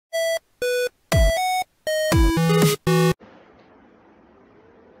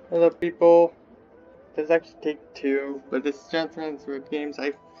Hello people, this is actually take 2, but this is Jonathan's Red Games.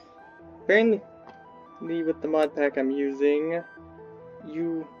 Apparently with the mod pack I'm using,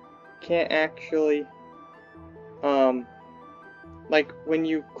 you can't actually, like when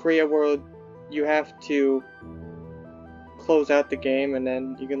you create a world, you have to close out the game and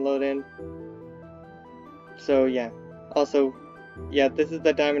then you can load in. So yeah, also, yeah, this is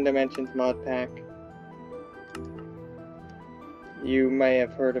the Diamond Dimensions mod pack. You may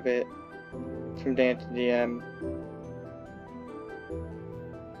have heard of it from Dance DM.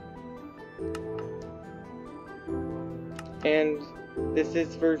 And this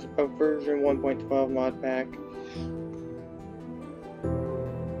is version 1.12 mod pack.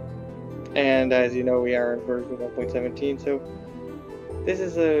 And as you know, we are in version 1.17, so this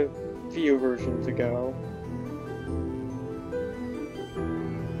is a few versions ago.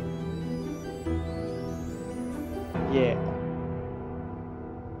 Yeah.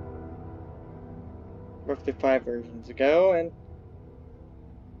 Roughly 5 versions ago, and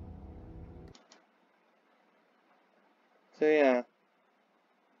so yeah.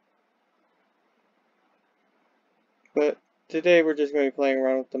 But today we're just going to be playing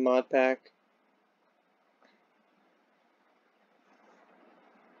around with the mod pack.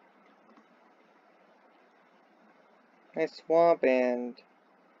 Nice swamp, and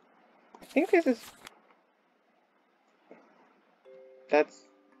I think this is... That's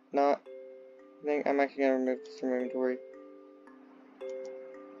not... I think I'm actually going to remove this from inventory.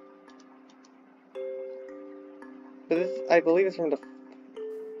 But this, I believe, is from the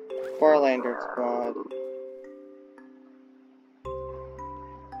Farlander squad.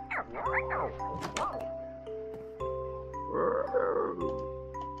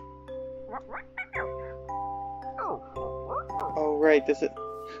 Oh right, this is...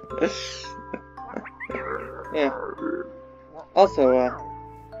 yeah. Also,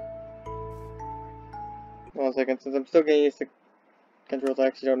 1 second, since I'm still getting used to controls, I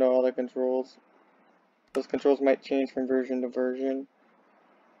actually don't know all the controls. Those controls might change from version to version.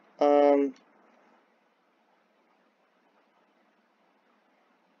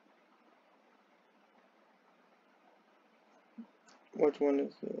 Which one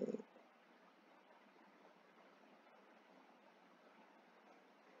is it?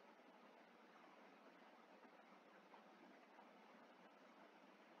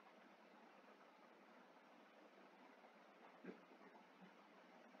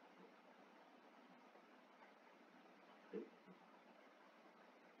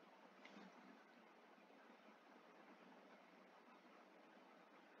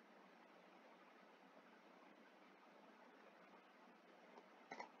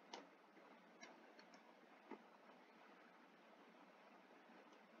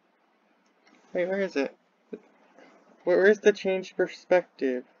 Wait, where is it? Where's the change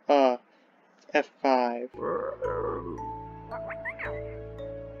perspective? F5.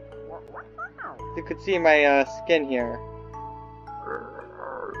 You could see my skin here.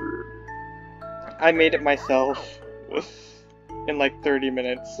 I made it myself in like 30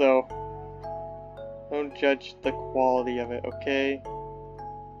 minutes, so don't judge the quality of it, okay?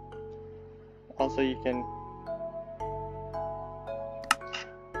 Also, you can...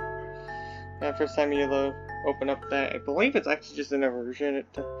 Yeah, first time you open up that, I believe it's actually just an version.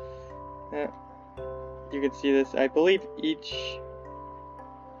 Yeah, you can see this. I believe each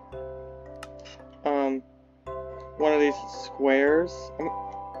one of these squares.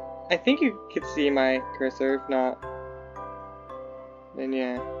 I think you could see my cursor. If not, then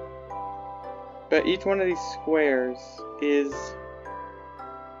yeah. But each one of these squares is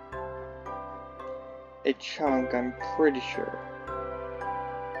a chunk. I'm pretty sure.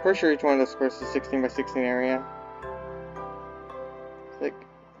 For sure, each one of those squares is 16 by 16 area. It's like,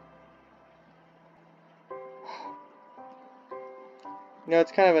 you know,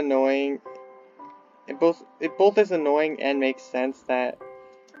 it's kind of annoying. It both is annoying and makes sense that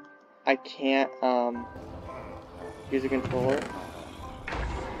I can't use a controller.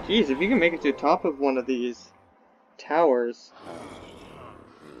 Jeez, if you can make it to the top of one of these towers,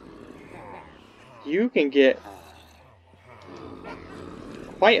 you can get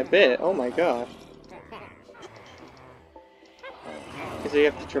quite a bit. Oh my gosh. So you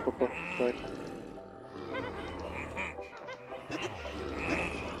have to triple click.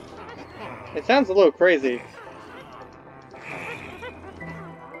 It sounds a little crazy.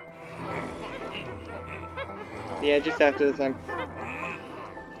 Yeah, just after this I'm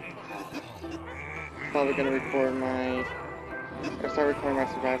probably gonna record my... or start recording my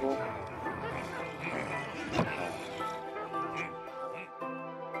survival.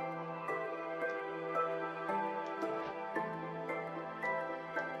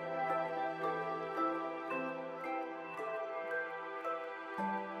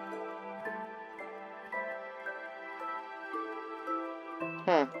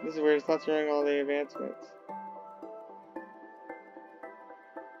 Huh, this is weird, it's not showing all the advancements.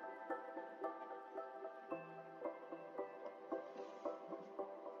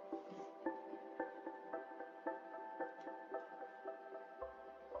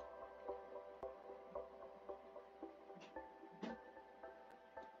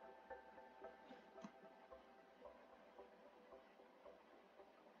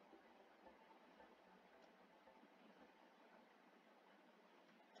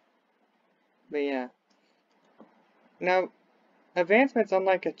 But yeah. Now, advancements,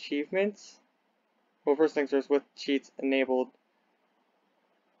 unlike achievements, well, first things first, with cheats enabled,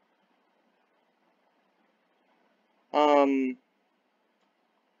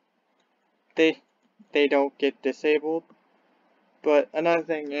 they don't get disabled. But another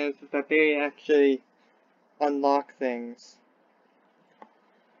thing is that they actually unlock things.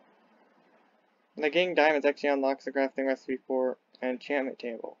 Like getting diamonds actually unlocks the crafting recipe for an enchantment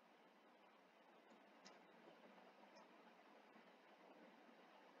table.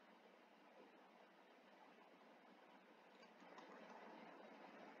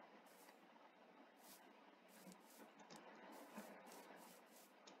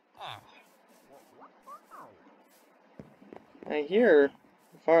 I hear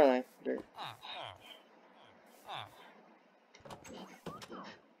Farlander.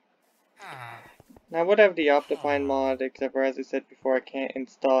 Now I would have the Optifine mod, except for as I said before, I can't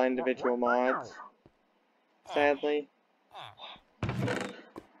install individual mods. Sadly.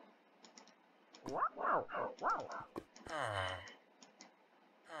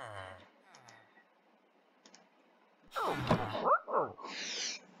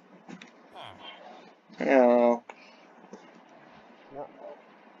 Oh.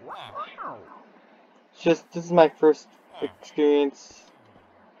 Just, this is my first experience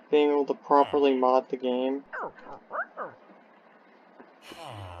being able to properly mod the game.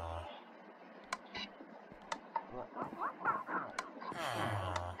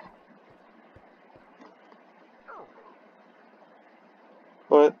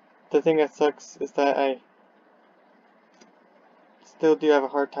 But the thing that sucks is that I still do have a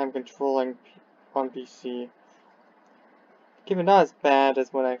hard time controlling on PC. Given not as bad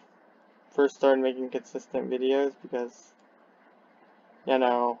as when I first started making consistent videos, because, you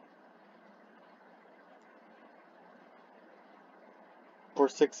know, for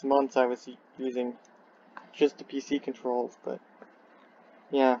 6 months I was using just the PC controls, but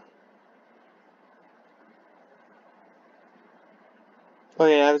yeah. Oh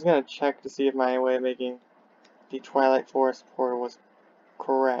yeah, I was gonna check to see if my way of making the Twilight Forest portal was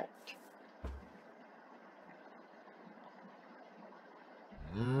correct.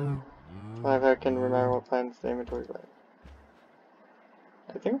 If I can remember what plan's the inventory right.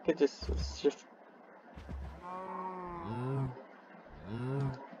 I think I could just shift.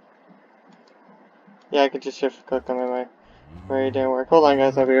 Yeah, I could just shift click on my way. It didn't work. Hold on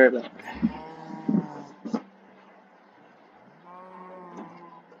guys, I'll be right back.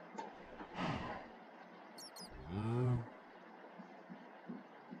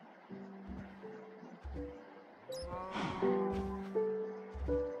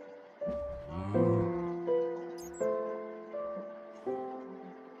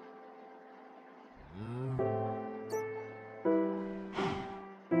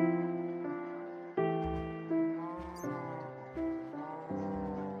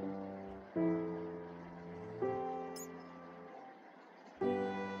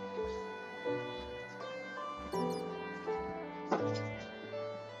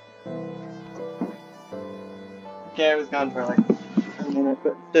 Okay, I was gone for like a minute,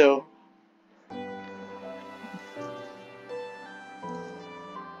 but still.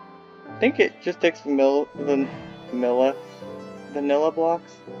 I think it just takes vanilla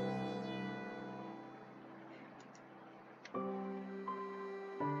blocks. I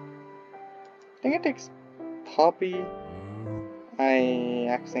think it takes poppy. I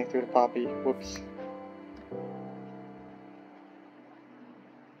accidentally threw the poppy. Whoops.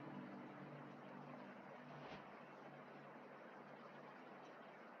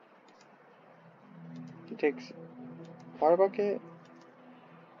 It takes water bucket.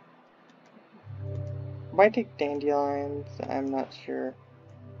 Might take dandelions. I'm not sure.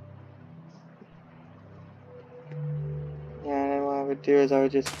 Yeah, and then what I would do is I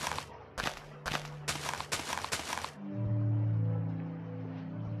would just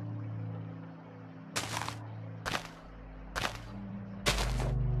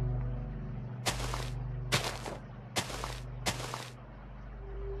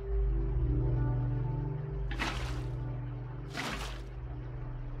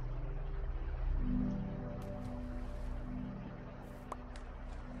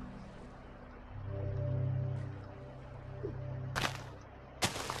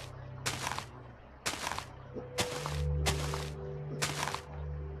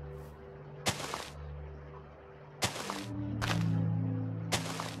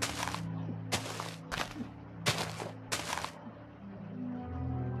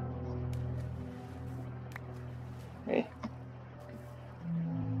Okay.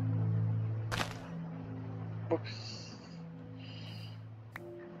 Oops.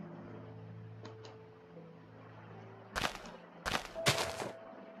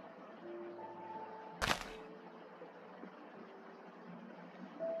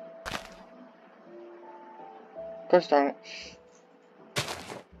 Gosh darn it.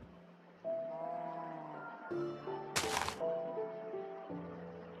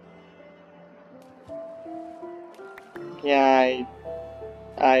 Yeah,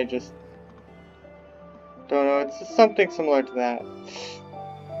 I just don't know. It's just something similar to that.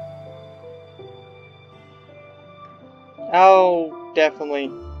 Oh,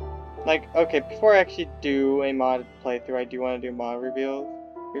 definitely. Like, okay, before I actually do a mod playthrough, I do want to do mod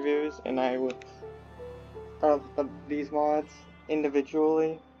reviews, and I would of these mods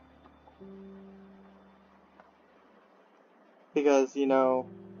individually, because you know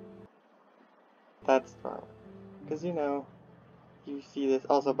that's fine. Because you know you see this.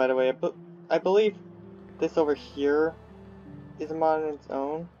 Also, by the way, I believe this over here is a mod on its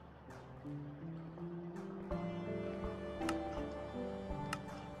own.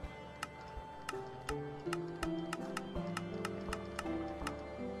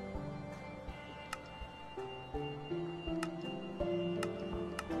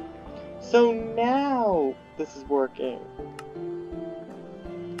 So now this is working.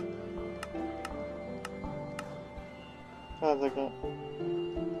 I was like,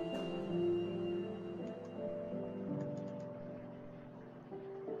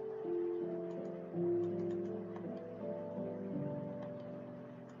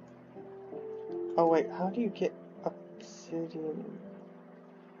 oh wait, how do you get obsidian?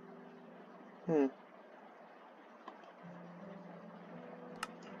 Hmm.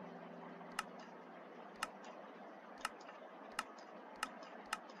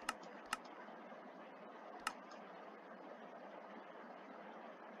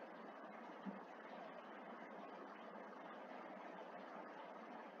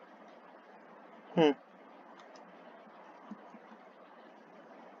 Hmm.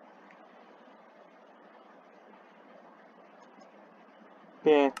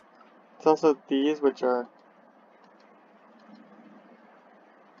 Yeah. It's also these, which are,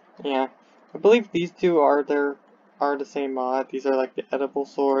 yeah. I believe these two are the same mod. These are like the edible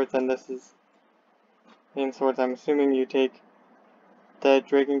swords, and this is main swords. I'm assuming you take the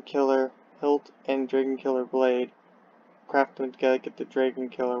Dragon Killer hilt and Dragon Killer blade, craft them together, get the Dragon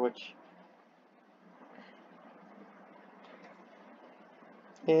Killer, which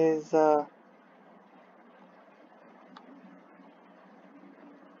is oh,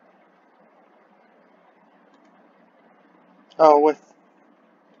 with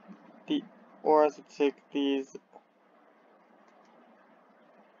the auras that take these,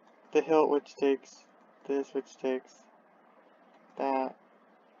 the hilt which takes this, which takes that,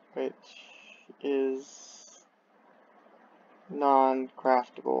 which is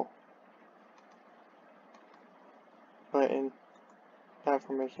non-craftable, but in that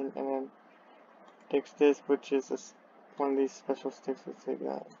formation, and then takes this, which is one of these special sticks that take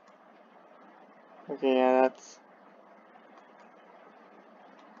that. Okay, yeah, that's.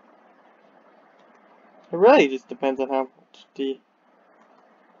 It really just depends on how much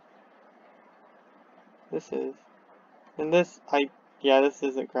this is. And this, yeah, this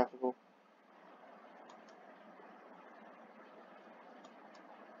isn't craftable.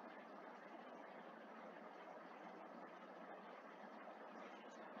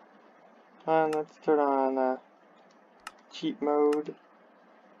 Let's turn on cheat mode.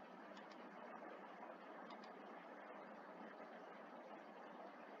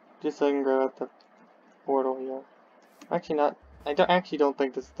 Just so I can grab out the portal here. Actually not, I don't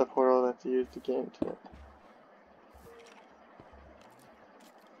think this is the portal that's used to get into it.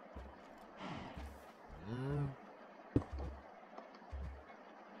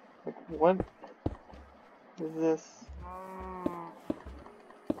 Like, what is this?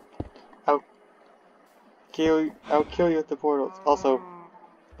 I'll kill you with the portals. Also,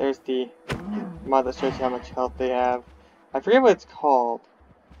 there's the mod that shows you how much health they have. I forget what it's called.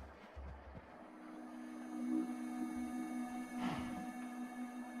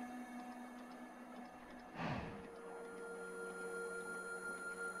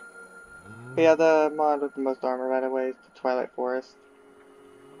 But yeah, the mod with the most armor, by the way, is the Twilight Forest.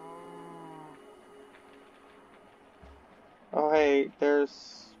 Oh hey,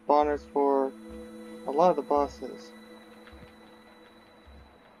 there's spawners for a lot of the bosses.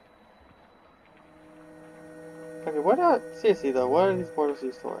 Okay, seriously though, what are these portals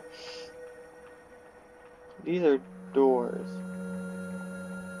used for? These are doors.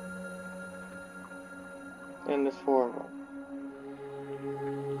 in this horrible.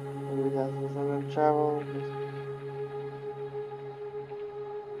 Maybe that's some travel.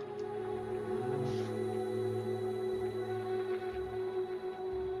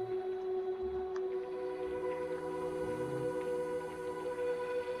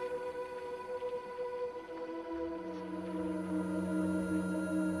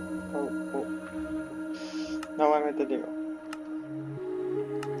 Oh. Not what I meant to do.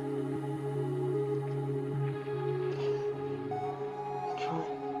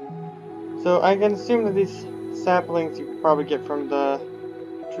 So I can assume that these saplings you could probably get from the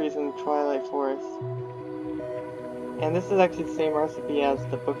trees in the Twilight Forest. And this is actually the same recipe as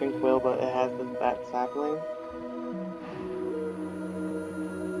the Book and Quill, but it has that sapling.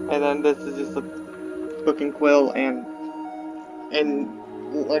 And then this is just the Book and Quill and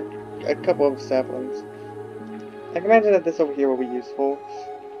like a couple of saplings. I can imagine that this over here will be useful.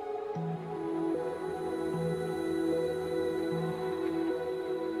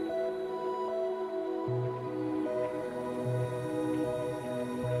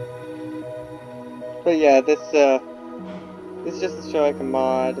 But yeah, this is just to show like a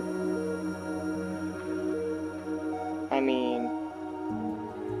mod. I mean,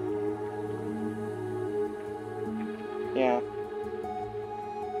 yeah.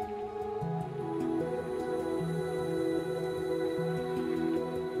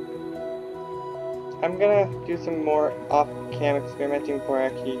 I'm gonna do some more off-cam experimenting before I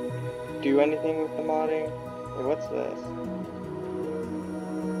actually do anything with the modding. Wait, what's this?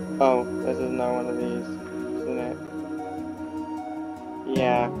 Oh, this is not one of these, isn't it?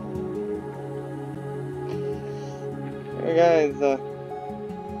 Yeah. Hey guys,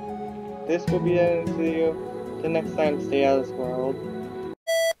 this will be the end. See you the next time. Stay out of this world.